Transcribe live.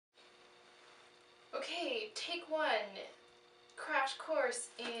Okay, take one. Crash course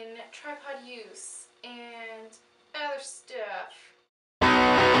in tripod use and other stuff.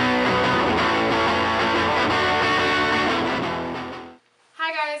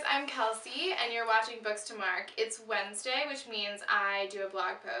 Hi guys, I'm Kelsey and you're watching Books to Mark. It's Wednesday, which means I do a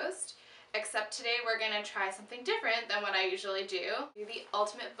blog post. Except today we're going to try something different than what I usually do. The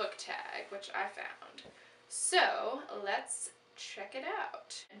ultimate book tag, which I found. So, let's check it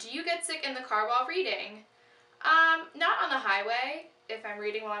out. Do you get sick in the car while reading? Not on the highway. If I'm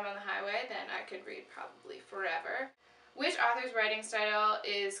reading while I'm on the highway, then I could read probably forever. Which author's writing style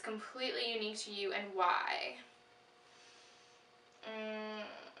is completely unique to you and why?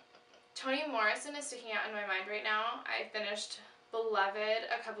 Toni Morrison is sticking out in my mind right now. I finished Beloved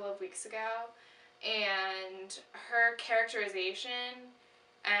a couple of weeks ago, and her characterization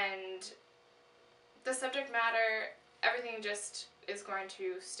and the subject matter, everything just is going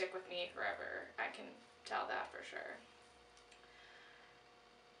to stick with me forever. I can tell that for sure.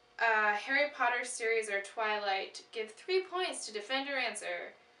 Harry Potter series or Twilight? Give 3 points to defend your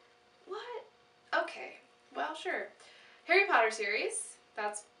answer. What? Okay, well, sure. Harry Potter series,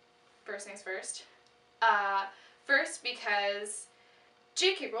 that's first things first. First because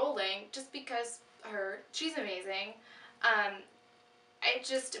J.K. Rowling, just because she's amazing. It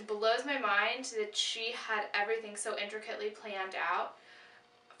just blows my mind that she had everything so intricately planned out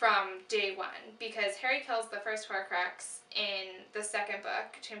from day one, because Harry kills the first Horcrux in the second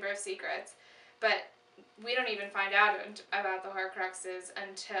book, Chamber of Secrets, but we don't even find out about the Horcruxes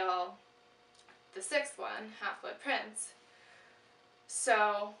until the sixth one, Half-Blood Prince.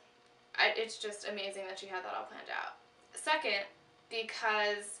 So it's just amazing that she had that all planned out. Second,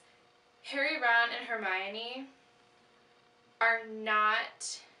 because Harry, Ron, and Hermione are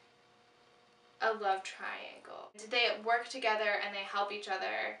not a love triangle. They work together and they help each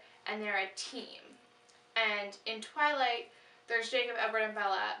other and they're a team. And in Twilight, there's Jacob, Edward, and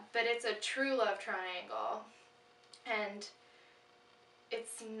Bella, but it's a true love triangle. And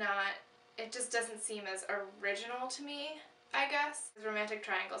it just doesn't seem as original to me, I guess. Romantic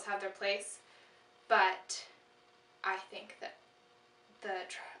triangles have their place, but I think that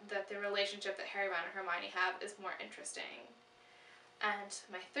the relationship that Harry, Ron, and Hermione have is more interesting. And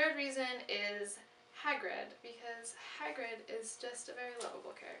my third reason is Hagrid, because Hagrid is just a very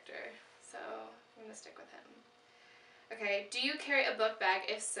lovable character, so I'm going to stick with him. Okay, do you carry a book bag?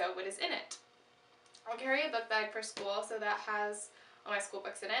 If so, what is in it? I'll carry a book bag for school, so that has all my school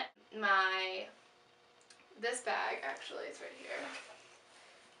books in it. This bag, actually, it's right here.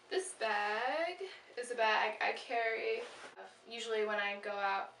 This bag is a bag I carry usually when I go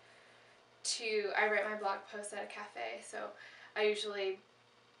out I write my blog posts at a cafe, so I usually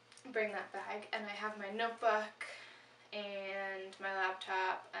bring that bag, and I have my notebook and my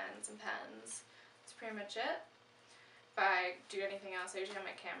laptop and some pens. That's pretty much it. If I do anything else, I usually have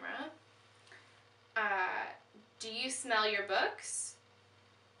my camera. Do you smell your books?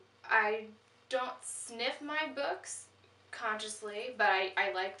 I don't sniff my books consciously, but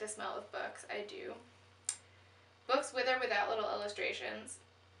I like the smell of books. I do. Books with or without little illustrations?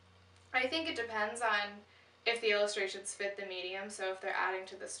 I think it depends on if the illustrations fit the medium, so if they're adding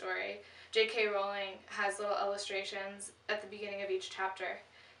to the story. J.K. Rowling has little illustrations at the beginning of each chapter.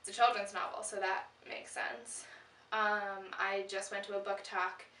 It's a children's novel, so that makes sense. I just went to a book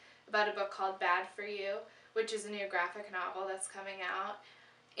talk about a book called Bad for You, which is a new graphic novel that's coming out,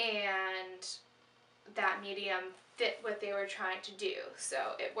 and that medium fit what they were trying to do,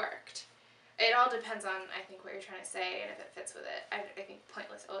 so it worked. It all depends on, I think, what you're trying to say and if it fits with it. I think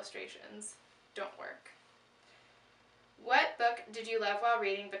pointless illustrations don't work. What book did you love while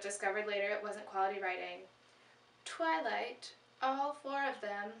reading but discovered later it wasn't quality writing? Twilight. All 4 of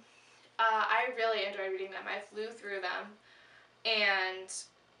them. I really enjoyed reading them. I flew through them. And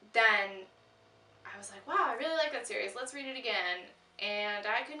then I was like, wow, I really like that series. Let's read it again. And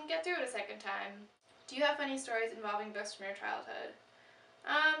I couldn't get through it a second time. Do you have funny stories involving books from your childhood?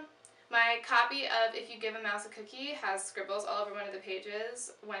 My copy of If You Give a Mouse a Cookie has scribbles all over one of the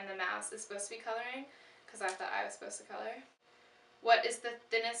pages when the mouse is supposed to be coloring, because I thought I was supposed to color. What is the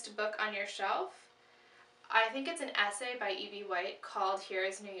thinnest book on your shelf? I think it's an essay by E.B. White called Here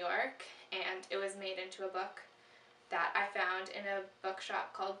is New York, and it was made into a book that I found in a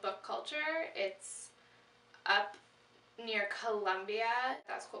bookshop called Book Culture. It's up near Columbia.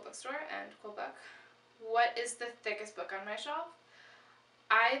 That's Cool Bookstore and Cool Book. What is the thickest book on my shelf?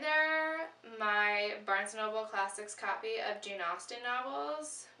 Either my Barnes & Noble Classics copy of Jane Austen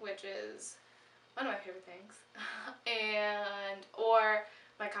novels, which is one of my favorite things, or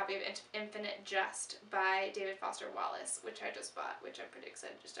my copy of Infinite Jest by David Foster Wallace, which I just bought, which I'm pretty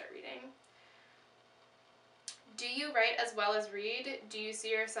excited to start reading. Do you write as well as read? Do you see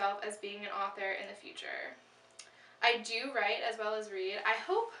yourself as being an author in the future? I do write as well as read. I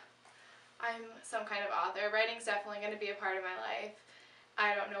hope I'm some kind of author. Writing's definitely going to be a part of my life.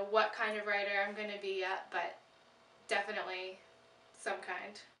 I don't know what kind of writer I'm going to be yet, but definitely some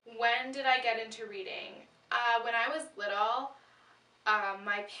kind. When did I get into reading? When I was little,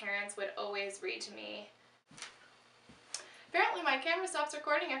 my parents would always read to me. Apparently my camera stops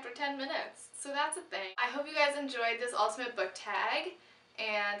recording after 10 minutes, so that's a thing. I hope you guys enjoyed this ultimate book tag,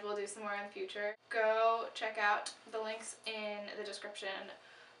 and we'll do some more in the future. Go check out the links in the description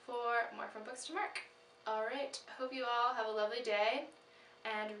for more from Books to Mark. Alright, hope you all have a lovely day,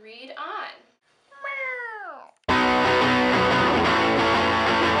 and read on!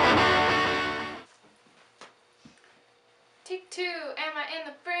 Take two, am I in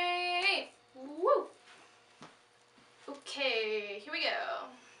the frame? Woo! Okay, here we go.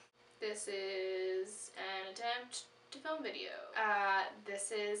 This is an attempt to film video.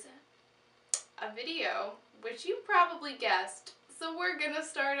 This is a video, which you probably guessed, so we're gonna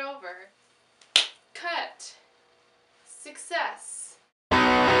start over. Cut. Success.